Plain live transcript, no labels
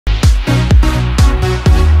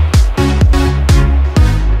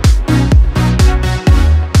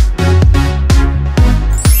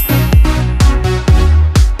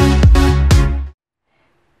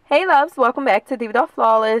loves, welcome back to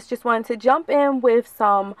DivaDollFlawless. Just wanted to jump in with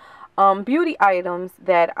some beauty items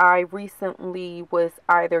that I recently was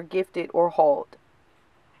either gifted or hauled.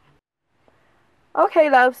 Okay,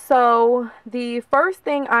 love, so the first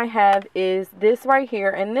thing I have is this right here,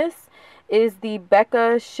 and this is the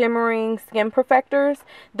Becca Shimmering Skin Perfectors.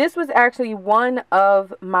 This was actually one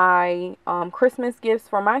of my Christmas gifts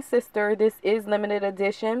for my sister. This is limited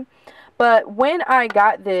edition. But when I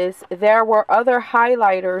got this, there were other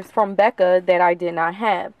highlighters from Becca that I did not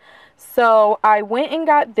have. So I went and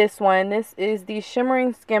got this one. This is the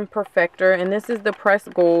Shimmering Skin Perfector, and this is the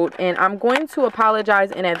pressed gold. And I'm going to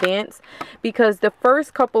apologize in advance because the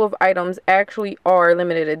first couple of items actually are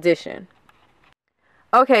limited edition.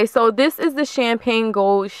 Okay, so this is the Champagne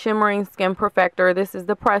Gold Shimmering Skin Perfector. This is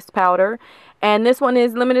the pressed powder. And this one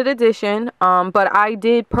is limited edition, but I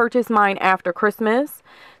did purchase mine after Christmas.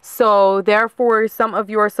 So therefore, some of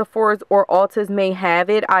your Sephora's or Ulta's may have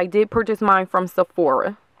it. I did purchase mine from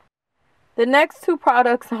Sephora. The next two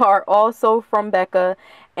products are also from Becca,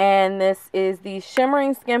 and this is the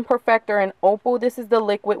Shimmering Skin Perfector in Opal. This is the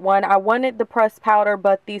liquid one. I wanted the pressed powder,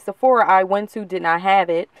 but the Sephora I went to did not have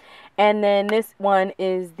it. And then this one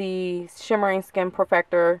is the Shimmering Skin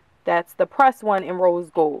Perfector. That's the pressed one in rose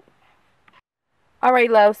gold.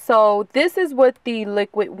 Alright, love, so this is what the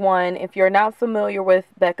liquid one, if you're not familiar with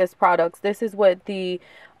Becca's products, this is what the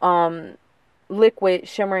liquid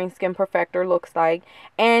Shimmering Skin Perfector looks like.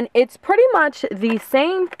 And it's pretty much the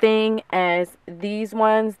same thing as these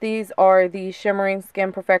ones. These are the Shimmering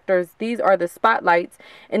Skin Perfectors. These are the spotlights.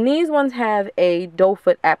 And these ones have a doe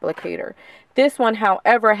foot applicator. This one,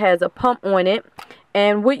 however, has a pump on it.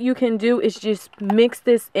 And what you can do is just mix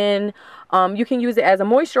this in. You can use it as a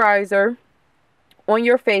moisturizer on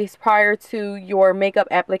your face prior to your makeup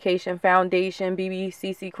application, foundation, BB,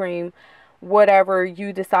 CC cream, whatever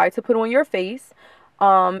you decide to put on your face.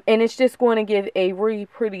 And it's just going to give a really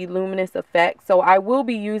pretty luminous effect. So I will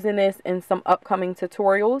be using this in some upcoming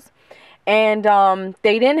tutorials. And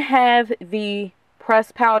they didn't have the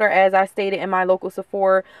pressed powder as I stated in my local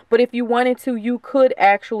Sephora, but if you wanted to, you could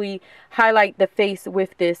actually highlight the face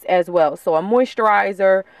with this as well. So a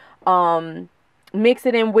moisturizer, mix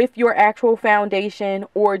it in with your actual foundation,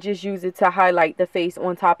 or just use it to highlight the face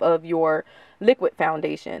on top of your liquid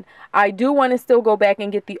foundation. I do want to still go back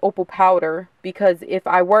and get the Opal powder, because if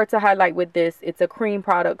I were to highlight with this, it's a cream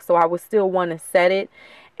product, so I would still want to set it.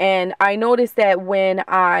 And I noticed that when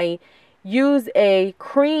I use a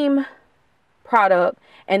cream product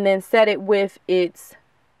and then set it with its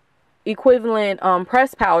equivalent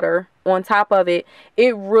pressed powder on top of it,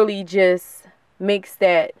 it really just makes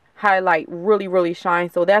that highlight really shine.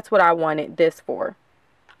 So that's what I wanted this for.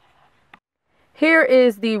 Here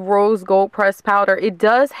is the rose gold pressed powder. It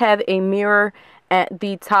does have a mirror at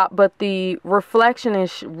the top, but the reflection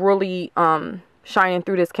is really shining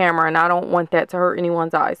through this camera, and I don't want that to hurt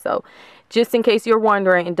anyone's eyes. So just in case you're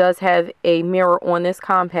wondering, it does have a mirror on this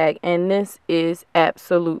compact, and this is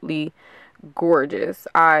absolutely gorgeous.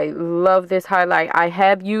 I love this highlight. I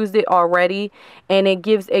have used it already, and it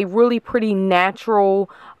gives a really pretty natural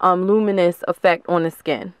luminous effect on the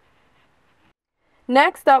skin.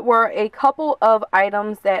 Next up were a couple of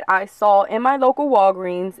items that I saw in my local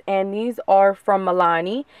Walgreens, and these are from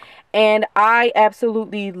Milani, and I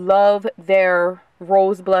absolutely love their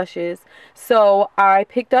rose blushes. So I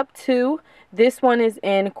picked up two. This one is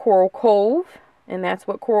in Coral Cove, and that's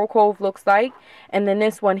what Coral Cove looks like. And then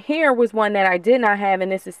this one here was one that I did not have,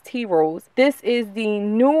 and this is Tea Rose. This is the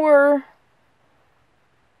newer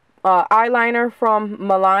eyeliner from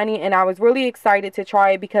Milani, and I was really excited to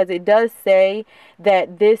try it because it does say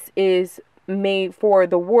that this is made for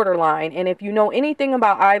the waterline. And if you know anything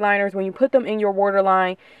about eyeliners, when you put them in your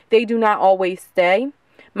waterline, they do not always stay.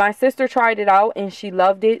 My sister tried it out and she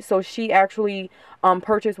loved it, so she actually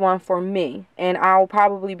purchased one for me, and I'll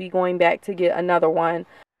probably be going back to get another one.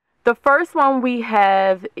 The first one we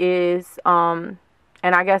have is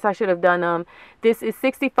and I guess I should have done them. This is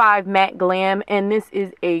 65 Matte Glam, and this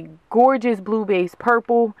is a gorgeous blue base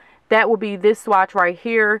purple. That will be this swatch right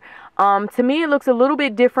here. To me, it looks a little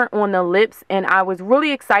bit different on the lips, and I was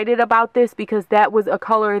really excited about this because that was a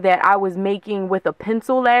color that I was making with a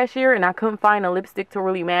pencil last year, and I couldn't find a lipstick to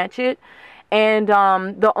really match it. And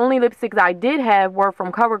the only lipsticks I did have were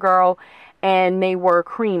from CoverGirl, and they were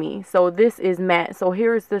creamy. So this is matte. So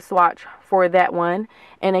here's the swatch for that one.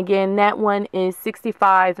 And again, that one is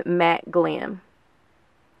 65 Matte Glam.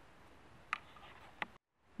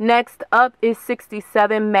 Next up is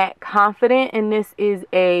 67 Matte Confident, and this is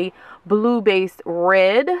a blue based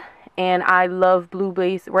red, and I love blue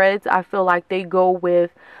based reds. I feel like they go with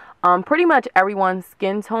pretty much everyone's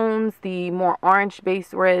skin tones. The more orange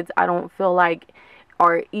based reds, I don't feel like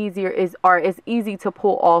are as easy to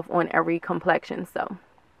pull off on every complexion. So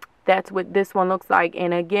that's what this one looks like.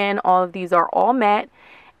 And again, all of these are all matte,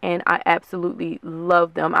 and I absolutely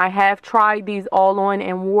love them. I have tried these all on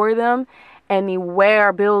and wore them, and the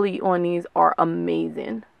wearability on these are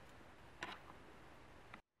amazing.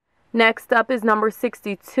 Next up is number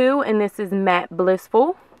 62, and this is Matte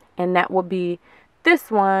Blissful, and that will be this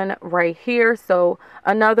one right here. So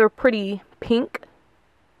another pretty pink.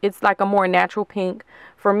 It's like a more natural pink.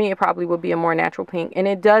 For me, it probably would be a more natural pink, and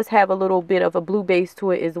it does have a little bit of a blue base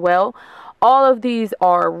to it as well. All of these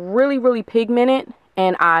are really, really pigmented,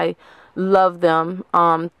 and I love them.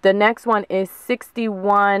 The next one is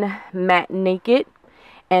 61 Matte Naked,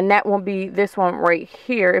 and that will be this one right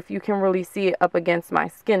here, if you can really see it up against my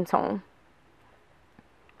skin tone.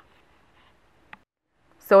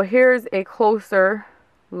 So here's a closer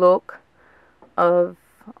look of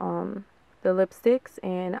the lipsticks,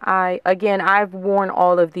 and I've worn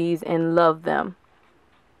all of these and love them.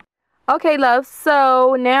 Okay, love,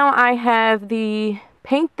 so now I have the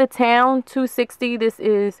Paint the Town 260. This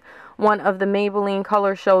is one of the Maybelline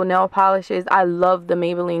Color Show nail polishes. I love the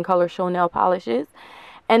Maybelline Color Show nail polishes.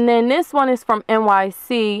 And then this one is from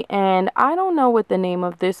NYC, and I don't know what the name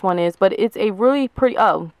of this one is, but it's a really pretty,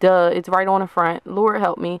 oh, duh, it's right on the front. Lord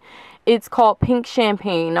help me. It's called Pink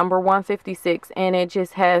Champagne, number 156, and it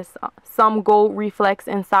just has some gold reflex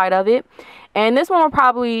inside of it. And this one will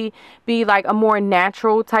probably be like a more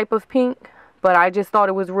natural type of pink, but I just thought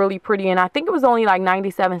it was really pretty, and I think it was only like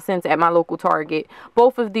 97 cents at my local Target.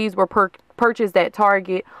 Both of these were purchased at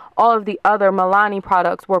Target. All of the other Milani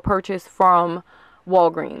products were purchased from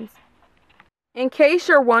Walgreens. In case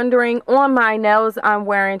you're wondering, on my nails I'm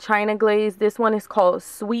wearing China Glaze. This one is called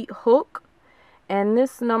Sweet Hook, and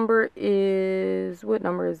this number is, what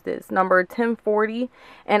number is this? Number 1040,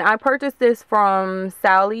 and I purchased this from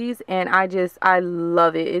Sally's, and I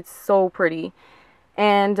love it. It's so pretty.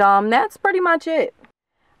 And that's pretty much it.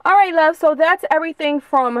 Alright, love, so that's everything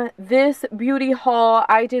from this beauty haul.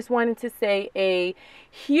 I just wanted to say a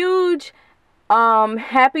huge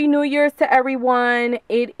Happy New Year's to everyone.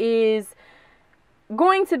 It is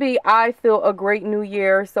going to be, I feel, a great new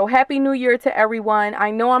year. So Happy New Year to everyone.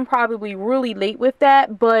 I know I'm probably really late with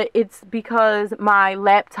that, but it's because my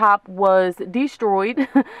laptop was destroyed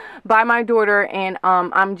by my daughter, and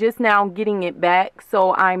I'm just now getting it back.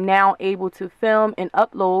 So I'm now able to film and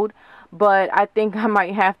upload, but I think I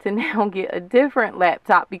might have to now get a different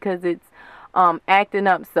laptop because it's acting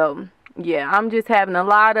up. So yeah, I'm just having a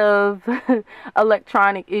lot of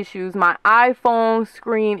electronic issues. My iPhone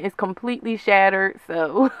screen is completely shattered,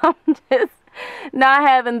 so I'm just not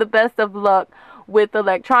having the best of luck with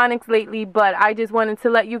electronics lately. But I just wanted to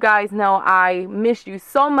let you guys know I missed you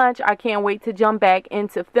so much. I can't wait to jump back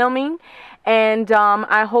into filming, and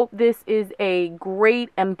I hope this is a great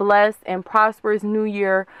and blessed and prosperous new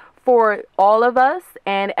year for all of us.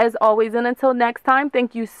 And as always, and until next time,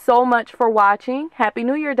 thank you so much for watching. Happy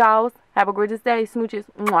New Year, dolls. Have a gorgeous day. Smooches.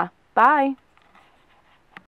 Mwah. Bye.